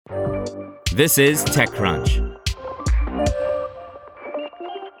This is TechCrunch.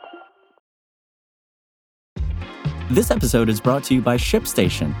 This episode is brought to you by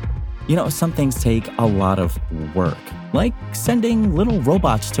ShipStation. You know, some things take a lot of work, like sending little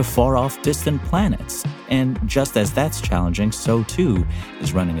robots to far-off distant planets. And just as that's challenging, so too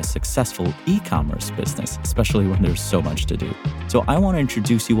is running a successful e-commerce business, especially when there's so much to do. So I want to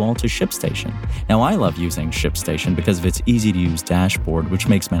introduce you all to ShipStation. Now, I love using ShipStation because of its easy-to-use dashboard, which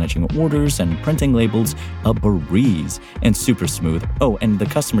makes managing orders and printing labels a breeze and super smooth. Oh, and the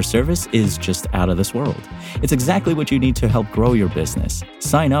customer service is just out of this world. It's exactly what you need to help grow your business.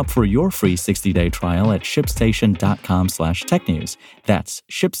 Sign up for your free 60-day trial at shipstation.com/technews. That's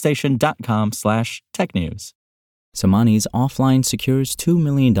shipstation.com/technews. Somani's offline secures $2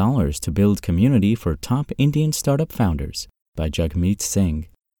 million to build community for top Indian startup founders by Jagmeet Singh.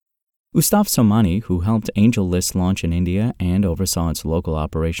 Ustav Somani, who helped AngelList launch in India and oversaw its local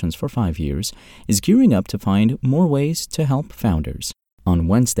operations for 5 years, is gearing up to find more ways to help founders. On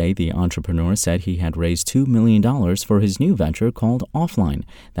Wednesday, the entrepreneur said he had raised $2 million for his new venture called Offline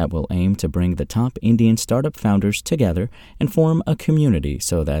that will aim to bring the top Indian startup founders together and form a community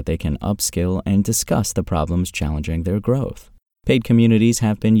so that they can upskill and discuss the problems challenging their growth. Paid communities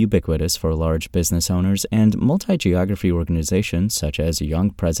have been ubiquitous for large business owners, and multi-geography organizations such as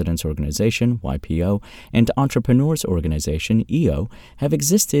Young Presidents Organization, YPO, and Entrepreneurs Organization, EO, have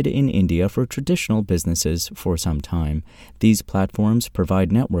existed in India for traditional businesses for some time. These platforms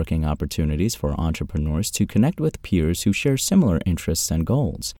provide networking opportunities for entrepreneurs to connect with peers who share similar interests and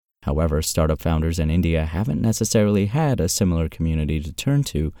goals. However, startup founders in India haven't necessarily had a similar community to turn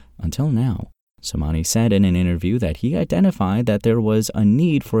to until now. Somani said in an interview that he identified that there was a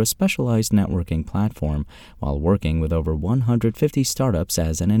need for a specialized networking platform while working with over 150 startups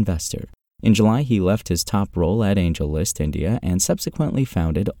as an investor. In July, he left his top role at AngelList India and subsequently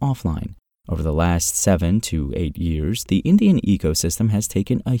founded Offline. Over the last 7 to 8 years, the Indian ecosystem has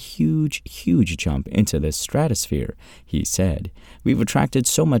taken a huge jump into this stratosphere, he said. We've attracted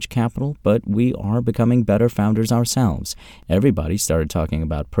so much capital, but we are becoming better founders ourselves. Everybody started talking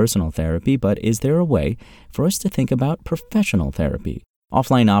about personal therapy, but is there a way for us to think about professional therapy?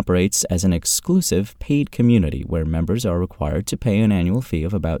 Offline operates as an exclusive paid community where members are required to pay an annual fee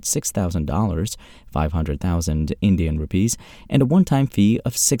of about $6,000, 500,000 Indian rupees, and a one-time fee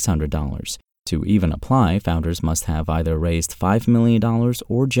of $600. To even apply, founders must have either raised $5 million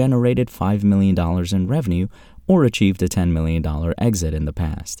or generated $5 million in revenue or achieved a $10 million exit in the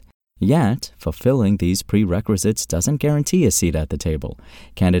past. Yet, fulfilling these prerequisites doesn't guarantee a seat at the table.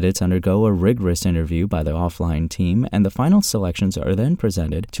 Candidates undergo a rigorous interview by the Offline team, and the final selections are then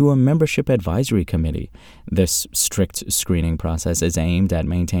presented to a membership advisory committee. This strict screening process is aimed at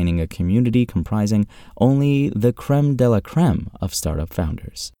maintaining a community comprising only the creme de la creme of startup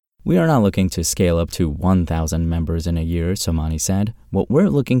founders. We are not looking to scale up to 1,000 members in a year, Somani said. What we're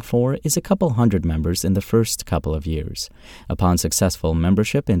looking for is a couple hundred members in the first couple of years. Upon successful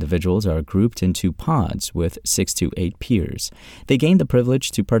membership, individuals are grouped into pods with 6 to 8 peers. They gain the privilege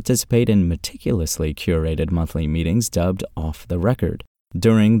to participate in meticulously curated monthly meetings dubbed Off the Record.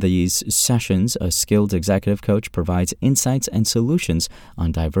 During these sessions, a skilled executive coach provides insights and solutions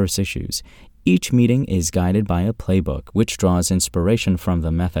on diverse issues. Each meeting is guided by a playbook, which draws inspiration from the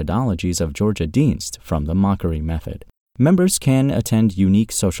methodologies of Georgia Dienst from the Mockery Method. Members can attend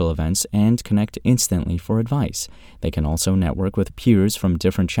unique social events and connect instantly for advice. They can also network with peers from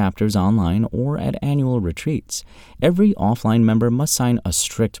different chapters online or at annual retreats. Every offline member must sign a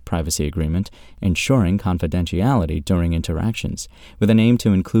strict privacy agreement, ensuring confidentiality during interactions. With an aim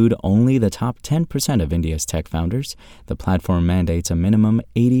to include only the top 10% of India's tech founders, the platform mandates a minimum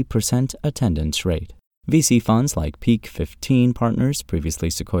 80% attendance rate. VC funds like Peak 15 Partners, previously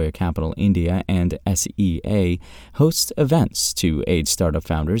Sequoia Capital India, and SEA host events to aid startup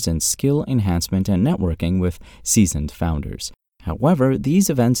founders in skill enhancement and networking with seasoned founders. However, these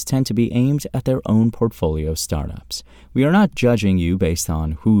events tend to be aimed at their own portfolio startups. We are not judging you based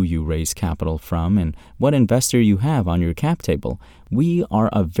on who you raise capital from and what investor you have on your cap table. We are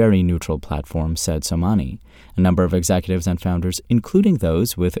a very neutral platform, said Somani. A number of executives and founders, including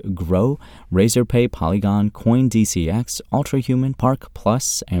those with Grow, Razorpay, Polygon, CoinDCX, Ultrahuman, Park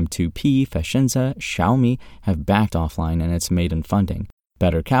Plus, M2P, Fashinza, Xiaomi, have backed Offline in its maiden funding.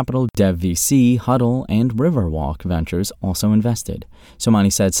 Better Capital, DevVC, Huddle, and Riverwalk Ventures also invested.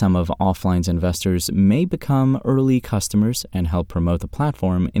 Somani said some of Offline's investors may become early customers and help promote the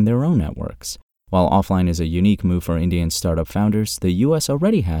platform in their own networks. While Offline is a unique move for Indian startup founders, the U.S.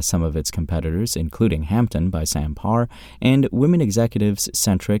 already has some of its competitors, including Hampton by Sam Parr and women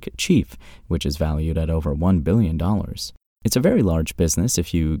executives-centric Chief, which is valued at over $1 billion. It's a very large business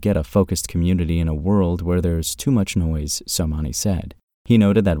if you get a focused community in a world where there's too much noise, Somani said. He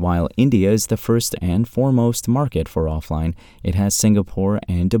noted that while India is the first and foremost market for offline, it has Singapore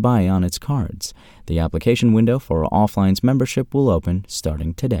and Dubai on its cards. The application window for Offline's membership will open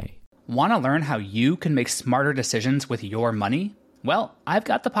starting today. Want to learn how you can make smarter decisions with your money? Well, I've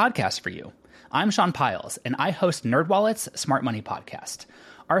got the podcast for you. I'm Sean Piles, and I host NerdWallet's Smart Money Podcast.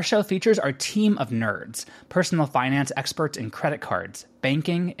 Our show features our team of nerds, personal finance experts in credit cards,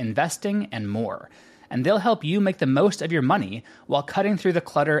 banking, investing, and more. And they'll help you make the most of your money while cutting through the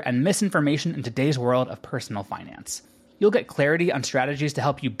clutter and misinformation in today's world of personal finance. You'll get clarity on strategies to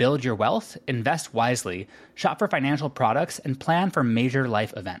help you build your wealth, invest wisely, shop for financial products, and plan for major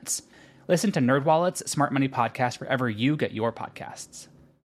life events. Listen to NerdWallet's Smart Money Podcast wherever you get your podcasts.